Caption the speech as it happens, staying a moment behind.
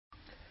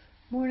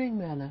Morning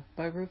Manna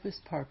by Rufus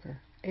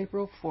Parker,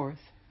 April 4th,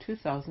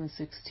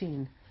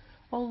 2016.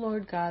 O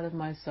Lord God of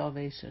my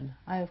salvation,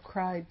 I have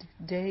cried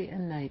day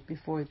and night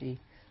before thee.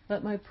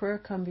 Let my prayer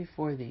come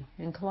before thee.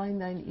 Incline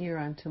thine ear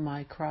unto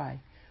my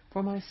cry.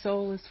 For my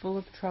soul is full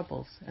of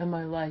troubles, and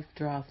my life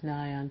draweth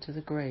nigh unto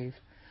the grave.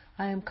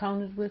 I am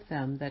counted with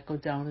them that go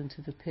down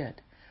into the pit.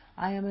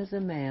 I am as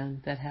a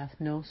man that hath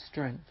no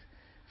strength,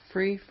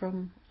 free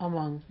from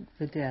among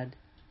the dead,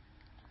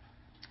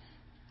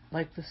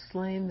 like the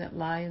slain that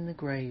lie in the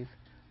grave,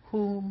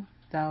 whom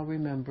thou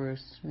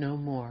rememberest no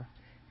more,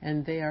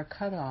 and they are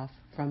cut off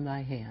from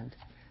thy hand.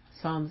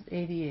 Psalms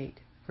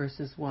 88,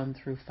 verses 1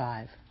 through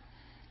 5.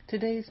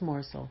 Today's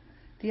morsel.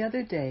 The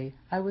other day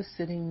I was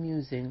sitting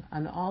musing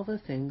on all the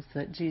things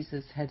that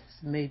Jesus has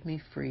made me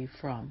free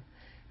from,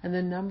 and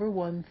the number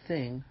one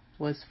thing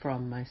was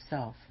from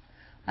myself.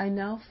 I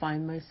now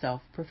find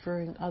myself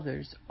preferring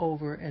others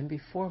over and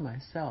before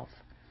myself,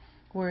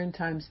 where in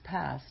times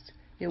past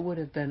it would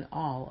have been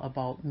all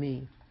about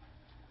me.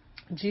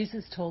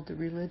 Jesus told the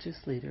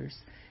religious leaders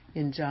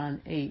in John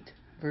 8,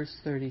 verse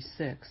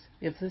 36,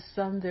 If the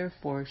Son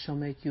therefore shall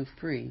make you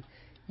free,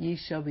 ye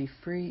shall be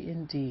free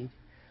indeed.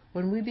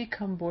 When we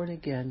become born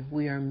again,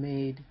 we are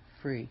made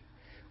free.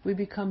 We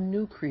become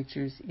new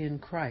creatures in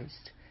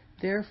Christ.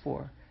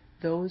 Therefore,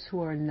 those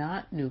who are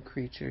not new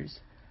creatures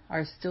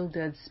are still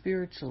dead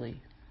spiritually,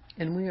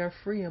 and we are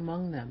free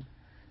among them.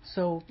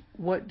 So,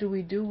 what do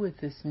we do with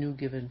this new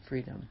given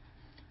freedom?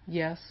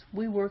 Yes,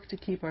 we work to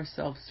keep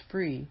ourselves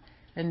free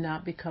and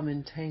not become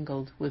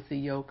entangled with the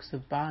yokes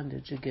of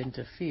bondage again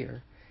to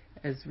fear,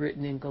 as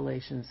written in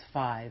Galatians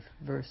 5,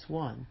 verse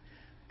 1.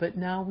 But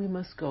now we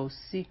must go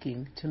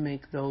seeking to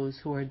make those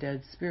who are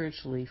dead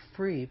spiritually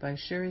free by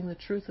sharing the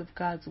truth of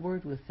God's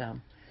Word with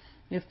them.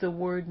 If the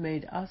Word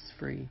made us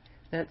free,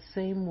 that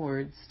same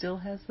Word still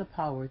has the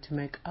power to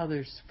make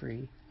others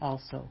free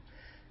also.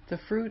 The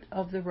fruit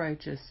of the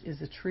righteous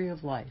is a tree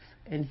of life,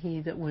 and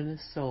he that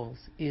winneth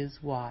souls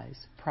is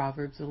wise.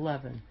 Proverbs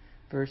 11,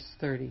 verse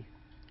 30.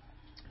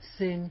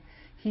 Sing,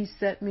 He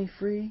set me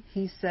free,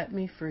 He set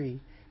me free.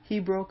 He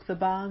broke the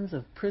bonds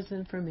of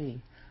prison for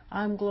me.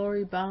 I'm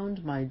glory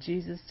bound my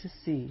Jesus to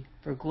see.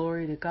 For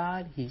glory to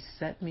God, He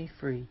set me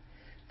free.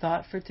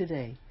 Thought for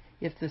today.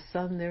 If the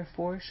Son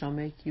therefore shall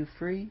make you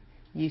free,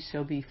 ye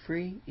shall be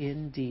free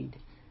indeed.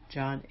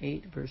 John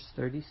 8, verse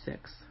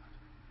 36.